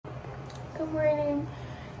Good morning.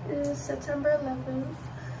 It is September 11th,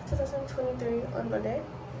 2023 on Monday.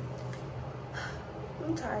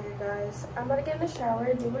 I'm tired, guys. I'm about to get in the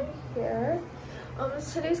shower, do my hair.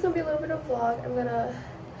 Today's gonna be a little bit of a vlog. I'm gonna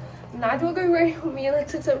not do a good ready with me. It like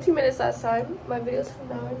took 17 minutes last time. My videos from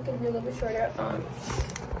now on gonna be a little bit shorter.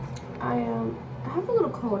 I have a little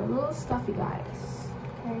cold. I'm a little stuffy, guys.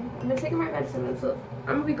 Okay, I'm gonna take my medicine. So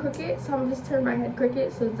I'm gonna be crooked, so I'm gonna just turn my head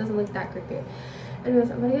crooked so it doesn't look that crooked.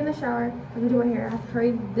 Anyways, I'm gonna get in the shower. I'm gonna do my hair. I have to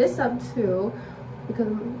hurry this up too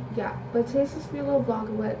because yeah. But today's just be a little vlog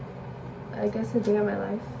of what I guess a day of my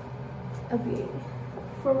life of being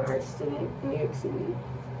a former art student in New York City.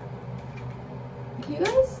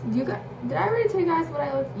 Did I already tell you guys what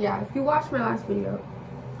I look? Yeah, if you watched my last video,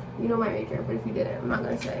 you know my major. But if you didn't, I'm not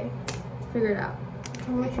gonna say. Figure it out.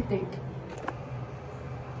 Tell me what you think.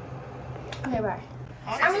 Okay, bye.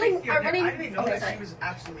 Honestly, I didn't know that she was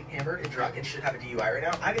absolutely hammered and drunk and should have a DUI right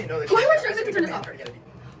now. I didn't know that she was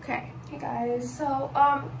Okay, hey guys, so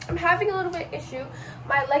I'm having a little bit issue.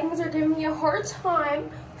 My leggings are giving me a hard time.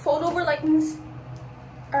 Fold over leggings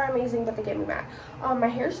are amazing, but they get me mad. My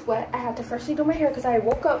hair's wet. I had to freshly do my hair because I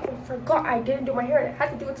woke up and forgot I didn't do my hair, and I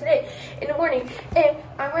had to do it today in the morning. And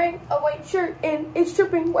I'm wearing a white shirt and it's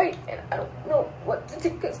dripping white, and I don't know what to do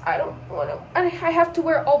because I don't want to. And I have to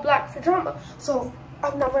wear all black for drama, so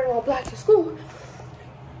I'm not wearing all black to school.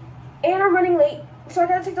 And I'm running late, so I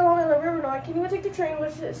gotta take the Long Island River now. I can't even take the train,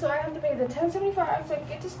 so I have to pay the $10.75 to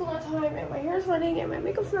get to school on time. And my hair's running, and my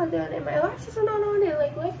makeup's not done, and my lashes are not on. And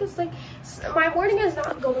like life is like, my morning is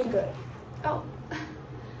not going good. Oh,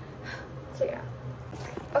 so yeah.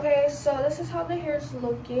 Okay, so this is how the hair's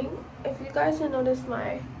looking. If you guys didn't notice,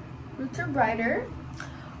 my roots are brighter,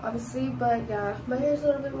 obviously, but yeah, my hair's a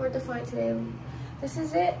little bit more defined today. This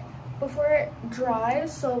is it before it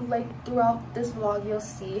dries, so like throughout this vlog you'll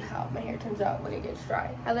see how my hair turns out when it gets dry.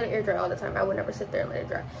 I let it air dry all the time. I would never sit there and let it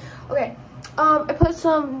dry. Okay, I put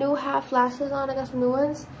some new half lashes on. I got some new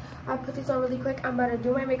ones. I put these on really quick. I'm about to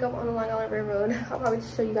do my makeup on the Long Island Railroad. I'll probably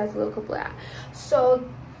just show you guys a little clip of that. So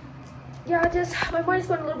yeah, just my morning's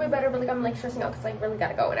going a little bit better, but like I'm like stressing out because I really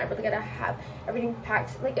gotta go and I really gotta have everything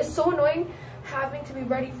packed. Like it's so annoying having to be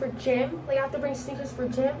ready for gym. Like I have to bring sneakers for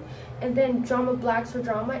gym and then drama blacks for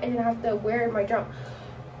drama, and then I have to wear my drama.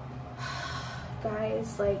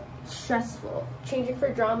 Guys, like stressful. Changing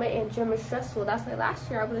for drama and gym is stressful. That's why last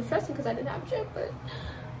year I was stressing because I didn't have gym, but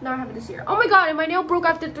now I have it this year. Oh my god, and my nail broke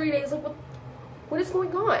after 3 days. Like what is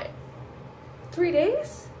going on? 3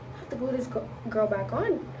 days? I have to glue this girl back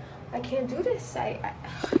on. I can't do this. I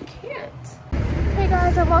can't. Hey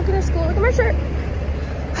guys, I'm walking to school. Look at my shirt.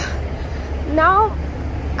 Now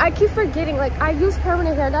I keep forgetting, like I use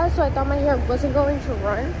permanent hair dye, so I thought my hair wasn't going to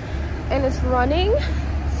run, and it's running.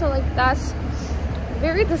 So like that's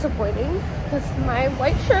very disappointing because my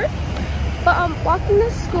white shirt. But I'm walking to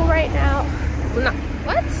school right now.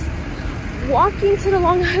 Walking to the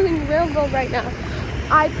Long Island Railroad right now.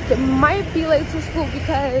 I might be late to school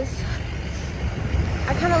because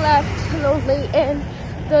I kind of left a little late, and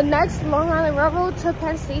the next Long Island Railroad to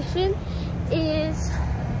Penn Station is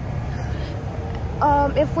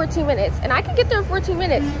in 14 minutes, and I can get there in 14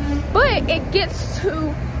 minutes, but it gets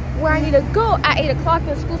to where I need to go at 8 o'clock,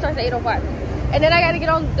 and school starts at 8:05, and then I got to get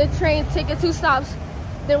on the train, take it 2 stops,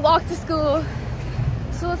 then walk to school.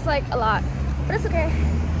 So it's like a lot, but it's okay.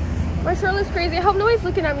 My shirt looks crazy. I hope nobody's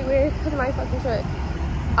looking at me weird because of my fucking shirt.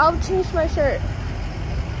 I'll change my shirt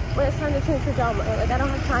when it's time to change for drama. Like I don't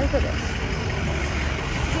have time for this.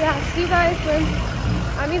 Yeah, see you guys when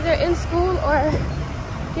I'm either in school or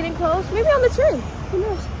getting close. Maybe on the train. Who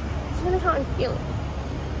knows? It's really how I'm feeling.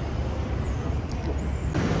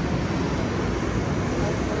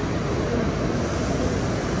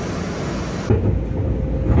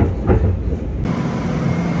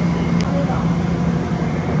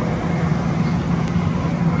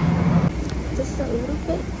 Just a little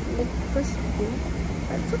bit like for school.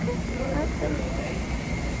 But it's okay.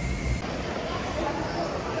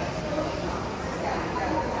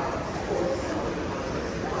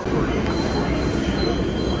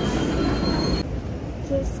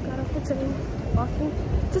 Just got off the train, walking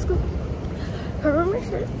to school. Remember my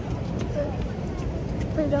shirt?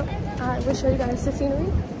 Pretty dope. I will show you guys the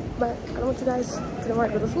scenery, but I don't want you guys to know where I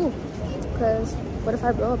go to school. Because what if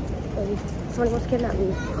I blow up and somebody wants to kidnap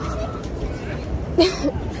me?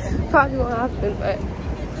 Probably won't happen, but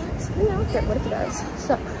it's pretty out there. What if it does?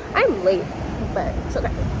 So I'm late, but it's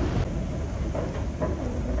okay.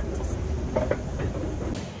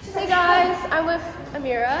 Hey guys, I'm with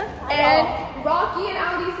Amira and Rocky and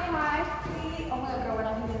Audi. Say hi.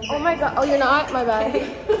 Oh my god. Oh, you're not? My bad.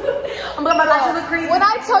 Oh my god, my lashes look crazy. When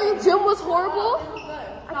I tell you gym was horrible,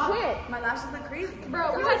 I can't. My lashes look crazy.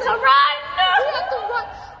 Bro, we have to run. We have to run.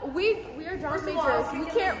 We are drama majors. We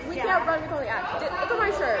can't run. We can only act. Look at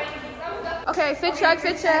my shirt. Okay, fit check.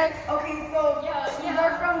 Okay, so these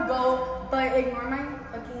are from Go, but ignore my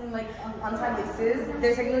fucking like untied laces.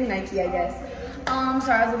 They're technically Nike, I guess.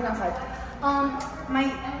 Sorry, I was looking outside. My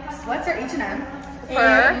sweats are H&M,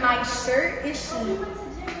 and my shirt is Shein.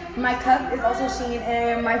 My cuff is also Shein,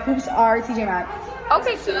 and my hoops are TJ Maxx.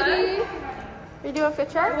 Okay, cutie. You doing fit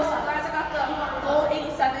check? What's up, guys? I got the gold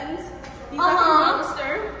 87s. These are from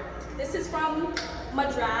Hollister. This is from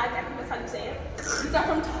Madrag. I think that's how you say it. These are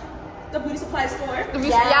from the beauty supply store.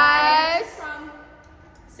 Yes. This is from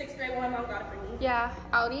 6th grade. One of my mom got it for me. Yeah.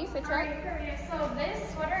 Audi, fit check. So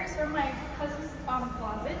this sweater is from my cousin's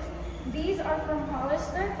closet. These are from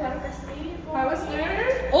Hollister. Claro que sí.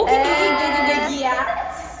 Hollister. Okay,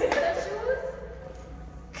 The shoes.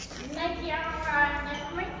 Nike.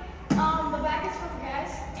 The bag is from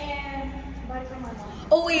Guess and body from my mom.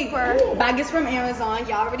 Oh wait, bag is from Amazon.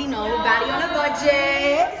 Y'all already know. Baddie on a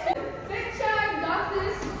budget. Fit check. Got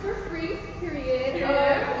this for free. Period.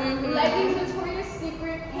 Leggings, Victoria's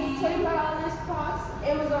Secret, $25 Crocs,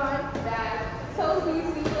 Amazon bag. So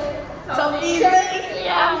easy. So easy.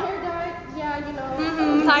 Yeah. Hair dye. Yeah, you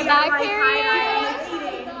know. Tie-dye period.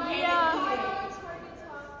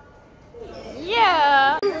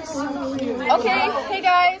 Yeah. Okay, hey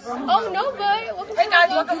guys. Oh no, but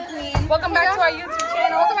welcome back to our YouTube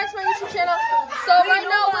channel. Welcome back to my YouTube channel. So right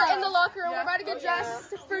now we're in the locker room. We're about to get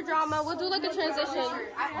dressed for drama. We'll do like a transition.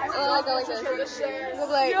 Like this. We'll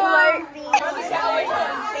be like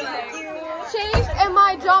changed in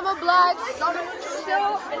my drama black.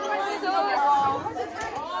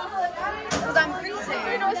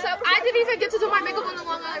 I didn't even get to do my makeup on the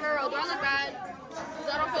Long Island Railroad. Do I look bad?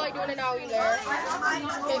 I don't feel like doing it now either.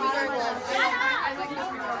 Maybe during lunch.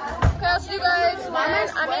 Okay, I'll see you guys.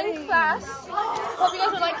 I'm in class. Hope you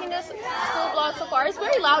guys are liking this school vlog so far. It's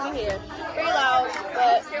very loud in here. Very loud,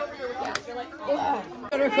 but yeah.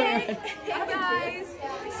 Hey guys.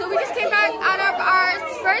 So we just came back out of our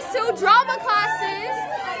first 2 drama classes.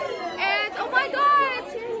 And oh my god.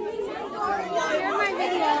 Share my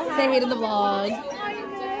video. Say hey to the vlog.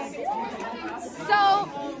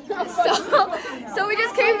 So we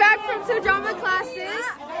just came back from 2 drama classes.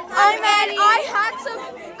 I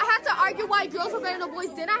had to argue why girls were better than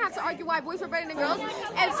boys. Then I had to argue why boys were better than girls.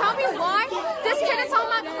 And tell me why. This kid is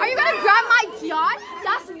telling me, are you gonna grab my yacht?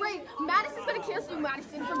 That's rape. Madison's gonna cancel you,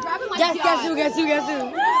 Madison, from grabbing my yacht. Guess who?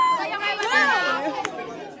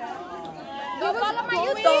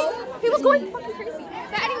 He was going fucking crazy.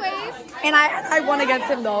 But anyways. And I won against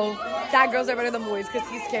him though. That girls are better than boys because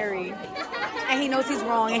he's scary. And he knows he's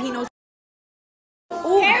wrong and he knows.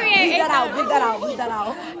 Ooh, leave that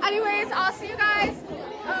out. Anyways, I'll see you guys.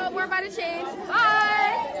 We're about to change.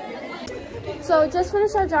 Bye. So just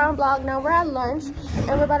finished our drama vlog. Now we're at lunch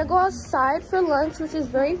and we're about to go outside for lunch, which is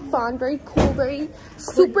very fun, very cool, very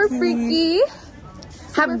super freaky.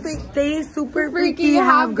 Stay super freaky,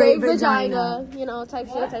 have great vagina. You know, type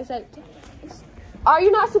shit. Are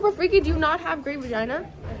you not super freaky? Do you not have great vagina?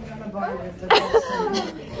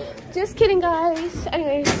 Just kidding, guys.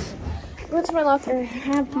 Anyways, go to my locker.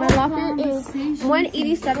 My locker is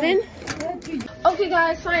 187. Okay,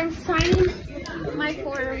 guys, so I'm signing my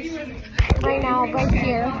forms right now, right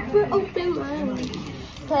here, for open line.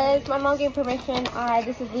 Because my mom gave permission.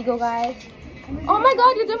 This is legal, guys. Oh my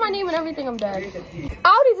god, you did my name and everything. I'm dead.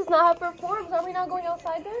 Audi does not have her forms. Are we not going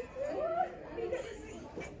outside then?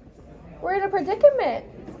 We're in a predicament.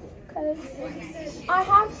 Because I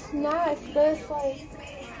have snacks. There's like...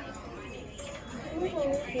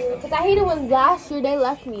 Because I hate it when last year they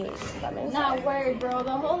left me. Not worried, bro.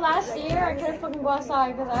 The whole last year I couldn't fucking go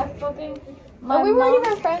outside because I fucking... But we weren't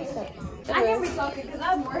even friends then. I can't be talking because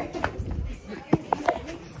I'm worried.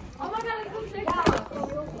 Oh my god, it's so sick.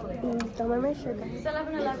 Don't mind my shirt, guys. It's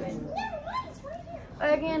 11:11.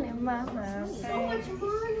 Again in my mouth. So much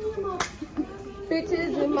money.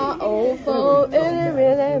 Bitches in my old phone and it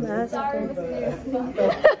really matters.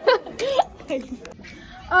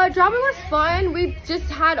 Drama was fun. We just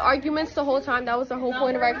had arguments the whole time. That was the whole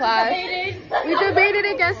point of our class. We debated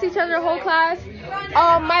against each other the whole class.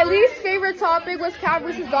 My least favorite topic was cat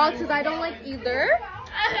versus dogs because I don't like either.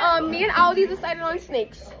 Me and Audi decided on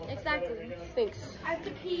snakes. Exactly. Snakes. I have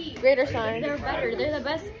to pee. Greater sign. They're better. They're the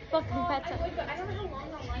best fucking pet to have. I don't know how long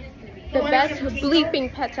that line is going to be. The best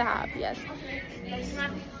bleeping pet to have, yes. It's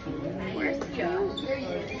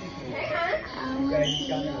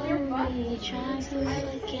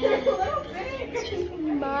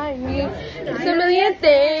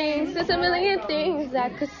a million things I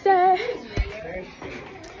could say.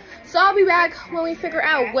 So I'll be back when we figure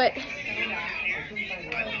out what.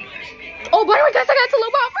 Oh, by the way, guys, I got to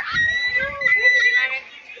Lobo.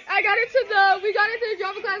 We got into the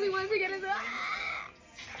drama class. We wanted to get into.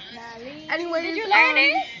 Anyway, did you learn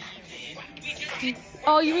it?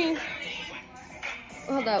 Oh, you mean?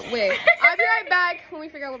 Hold up, wait. I'll be right back when we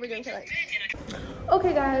figure out what we're doing tonight.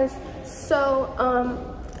 Okay, guys. So,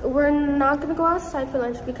 we're not gonna go outside for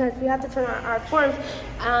lunch because we have to turn our forms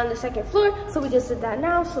on the second floor. So we just did that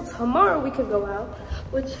now. So tomorrow we could go out,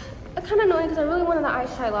 which is kind of annoying because I really wanted the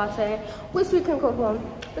iced chai latte. Wish we couldn't go home.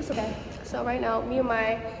 It's okay. So right now, me and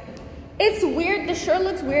my, it's weird. The shirt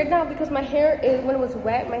looks weird now because my hair is, when it was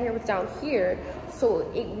wet, my hair was down here.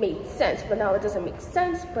 So it made sense, but now it doesn't make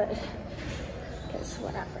sense, but it's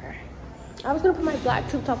whatever. I was gonna put my black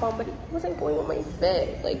tube top on, but it wasn't going with my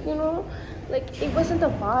fit. Like, you know, like it wasn't the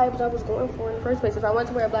vibes I was going for in the first place. If I wanted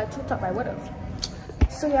to wear a black tube top, I would have.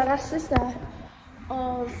 So yeah, that's just that.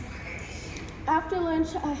 After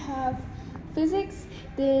lunch, I have physics,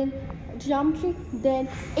 then geometry, then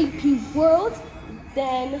AP World,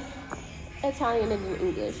 then Italian and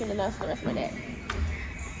English, and then that's the rest of my day.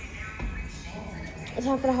 It's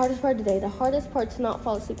time for the hardest part today. The hardest part to not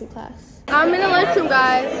fall asleep in class. I'm in the lunchroom,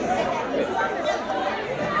 guys.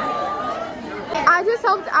 I just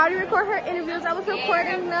helped Audie record her interviews. I was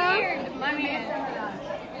recording them.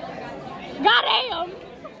 Goddamn!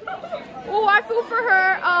 Oh, I flew for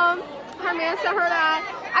her. Her man sent her that.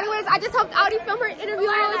 Anyways, I just helped Audie film her interviews.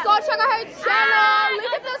 Go check out her channel.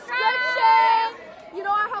 Link in the description. You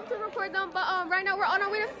know, I helped her record them, but right now we're on our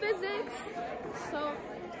way to physics. So,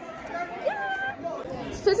 yeah.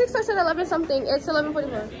 Physics starts at 11 something. It's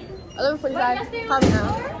 11:44. 11:45. Probably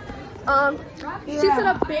now. She said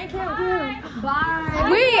a band camp room. Bye.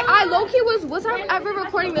 Wait, I low-key was I ever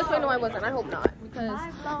recording this way? No, I wasn't. I hope not. Because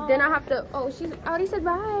then I have to, oh, she already said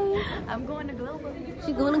bye. I'm going to Global.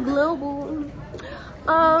 She's going to Global.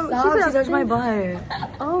 She touched my butt.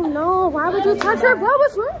 Oh no, why would you touch her butt?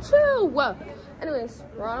 What's wrong with you? Well, anyways,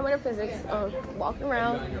 we're on our way to physics, walking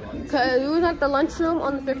around. Because we was at the lunchroom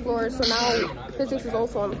on the 5th floor, so now physics is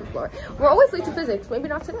also on the 5th floor. We're always late to physics, maybe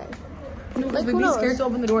not today. No, like, we were scared to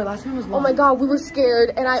open the door. Last time was locked. Oh my god, we were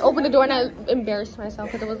scared, and I opened the door and I embarrassed myself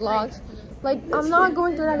because it was locked. Like, I'm not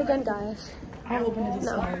going through that again, guys. I'll open it this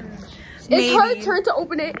time. It's her turn to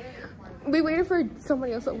open it. We waited for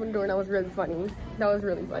somebody else to open the door, and that was really funny. That was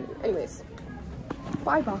really funny. Anyways,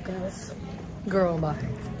 bye, Bacchus. Girl, bye.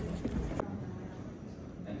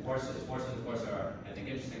 And sports are, I think,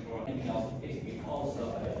 interesting for anything else. Basically, all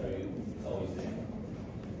stuff that I show you is always there.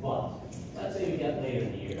 But let's say you get later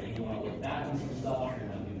in the year and you want to look back on some stuff you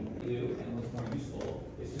want to do, and what's more useful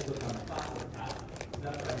is just look on the classic path.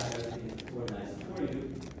 That's why I have everything organized for you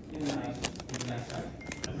in a nice time.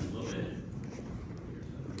 A little bit.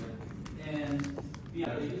 And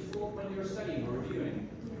yeah, it's useful when you're studying or reviewing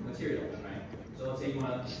material, right? So let's say you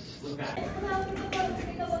want to look back.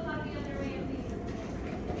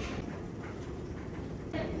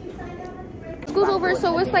 School's over,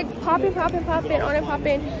 so it's like popping, on and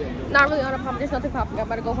popping. Not really on and popping, there's nothing popping. I'm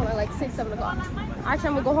about to go home at like 6, 7 o'clock. Actually,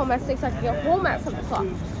 I'm gonna go home at 6, I can get home at 7 o'clock.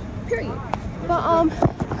 Period. But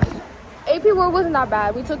AP World wasn't that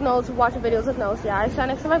bad. We took notes, watching videos with notes. Yeah, I sat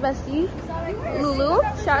next to my bestie, Lulu.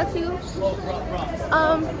 Shout out to you.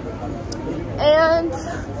 And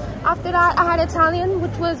after that, I had Italian,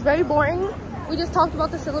 which was very boring. We just talked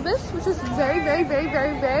about the syllabus, which was very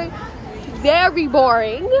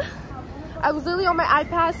boring. I was literally on my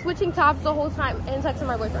iPad switching tabs the whole time and texting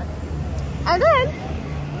my boyfriend. And then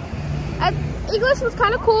English was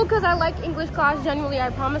kind of cool because I like English class. Genuinely, I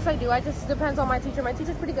promise I do. It just depends on my teacher. My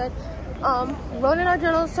teacher's pretty good. Wrote in our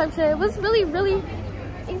journals type shit. It was really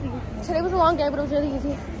easy. Today was a long day, but it was really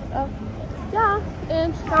easy. Yeah,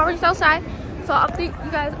 and now we're just outside. So I'll update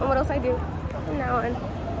you guys on what else I do from now on.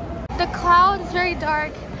 The cloud is very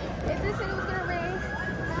dark. It just said it was gonna rain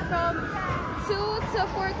from 2 to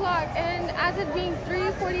 4 o'clock, and as it being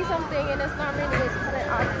 3:40 something, and it's not raining, it's kind of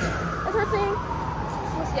odd. That's what I'm saying.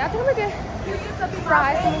 So we'll see. I think I'm gonna get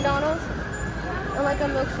fries from McDonald's and like a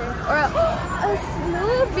milkshake or a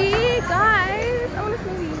smoothie, guys. I want a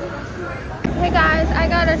smoothie. Hey guys, I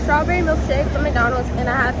got a strawberry milkshake from McDonald's, and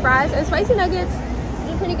I had fries and spicy nuggets.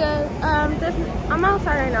 They're pretty good. I'm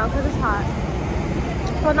outside right now because it's hot.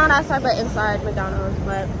 Well, not outside, but inside McDonald's.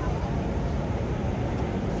 But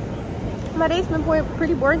my day's been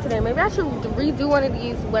pretty boring today. Maybe I should redo one of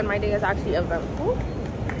these when my day is actually eventful.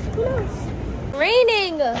 Who knows?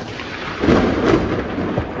 Raining.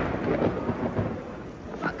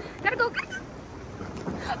 Fuck. Gotta go.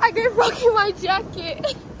 I gave Rocky my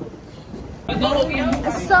jacket.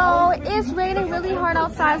 So it's raining really hard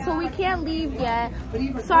outside, so we can't leave yet.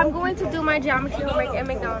 So I'm going to do my geometry homework at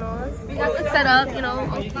McDonald's. We got the setup, you know.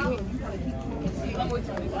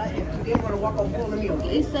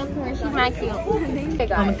 Lisa, she's my cute. Hey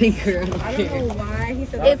guys. I'm a pinker. I don't know why he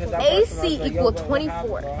said if AC equal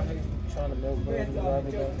 24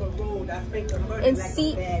 and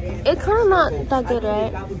C, it's kind of not that good,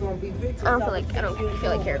 right? I don't feel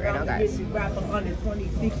like caring right now, guys.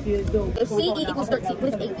 If CE equals 13,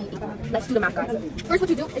 what is AE equal? Let's do the math, guys. First, what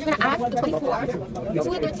you do is you're gonna add the 24 to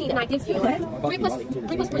the 13, and that gives you 3 plus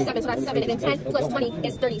 4 is 7, so that's 7, and then 10 plus 20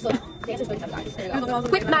 is 30. So the answer is 37, guys. There you go.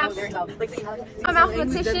 Quick math. I'm a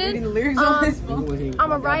mathematician.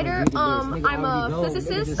 I'm a writer. I'm a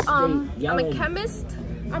physicist. I'm a chemist.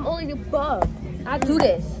 I'm only the above. I do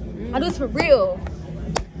this. I do this for real.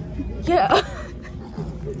 Yeah.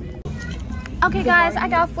 Okay, guys, I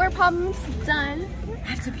got 4 problems done. I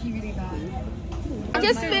have to pee really bad. I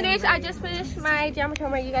just finished my geometry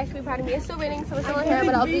homework. You guys should be proud of me. It's still raining, so it's still here,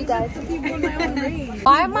 but I'll be guys.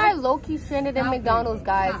 Why am I low-key stranded in McDonald's,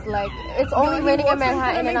 guys? Like, it's only raining in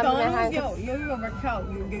Manhattan, and I'm in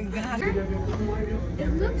Manhattan.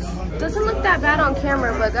 It doesn't look that bad on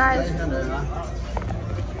camera, but guys,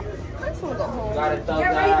 I just want to go home.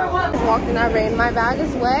 Walked in that rain. My bag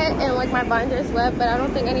is wet and like my binder is wet, but I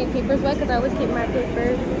don't think any paper is wet because I always keep my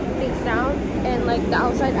paper face down and like the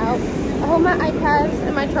outside out. I hope my iPads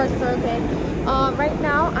and my chargers are okay. Right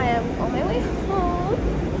now I am on my way home.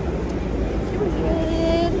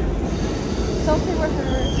 Period. Something with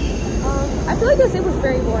her. I feel like this day was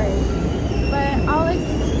very boring, but I'll like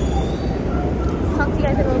talk to you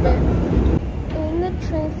guys in a little bit. In the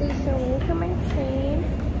train station, waiting for my train.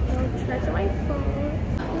 Charging my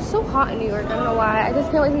phone. It's so hot in New York. I don't know why. I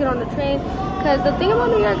just can't wait to get on the train. Because the thing about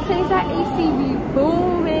New York City is that AC be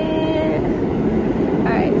booming.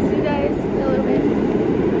 Alright, see you guys in a little bit.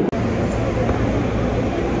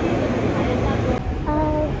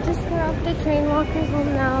 Just got off the train, walking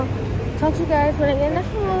home now. Talk to you guys when I get in the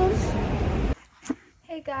house.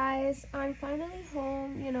 Hey guys, I'm finally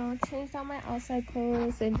home. You know, changed out my outside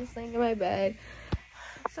clothes and just laying in my bed.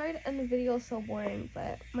 Sorry to end the video so boring,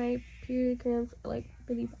 but my period cramps are like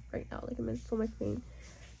really bad right now. Like I'm in so much pain.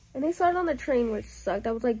 And they started on the train, which sucked.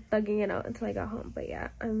 I was like thugging it out until I got home. But yeah,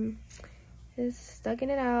 I'm just thugging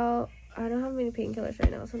it out. I don't have many painkillers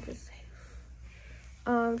right now, so I'm just safe.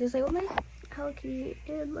 Just like with my Hello Kitty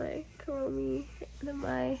and my Kuromi and then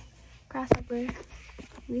my grasshopper.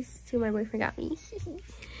 These two my boyfriend got me.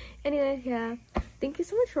 Anyway, yeah. Thank you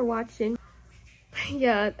so much for watching.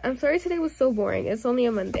 Yeah, I'm sorry today was so boring. It's only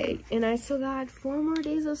a Monday and I still got 4 more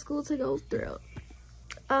days of school to go through.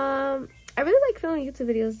 I really like filming YouTube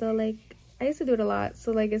videos though. Like I used to do it a lot,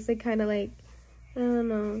 so like it's like kind of like, I don't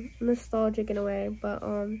know, nostalgic in a way. But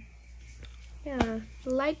yeah,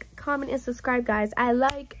 like, comment, and subscribe, guys. I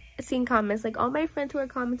like seeing comments. Like all my friends who are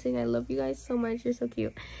commenting, I love you guys so much. You're so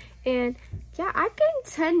cute. And yeah, I gained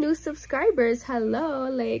 10 new subscribers. Hello,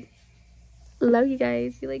 like, love you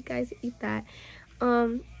guys. You like guys eat that.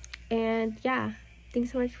 And yeah,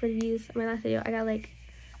 thanks so much for the views. My last video, I got like,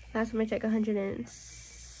 last time I checked,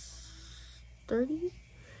 130.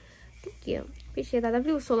 Thank you, appreciate that. That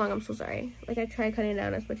video was so long. I'm so sorry. Like I tried cutting it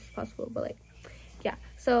down as much as possible, but like, yeah.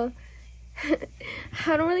 So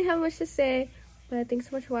I don't really have much to say, but thanks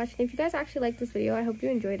so much for watching. If you guys actually like this video, I hope you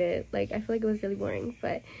enjoyed it. Like I feel like it was really boring,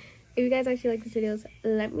 but if you guys actually like these videos,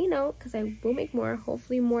 let me know because I will make more,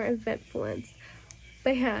 hopefully more eventful ones.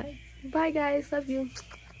 But yeah, bye guys, love you.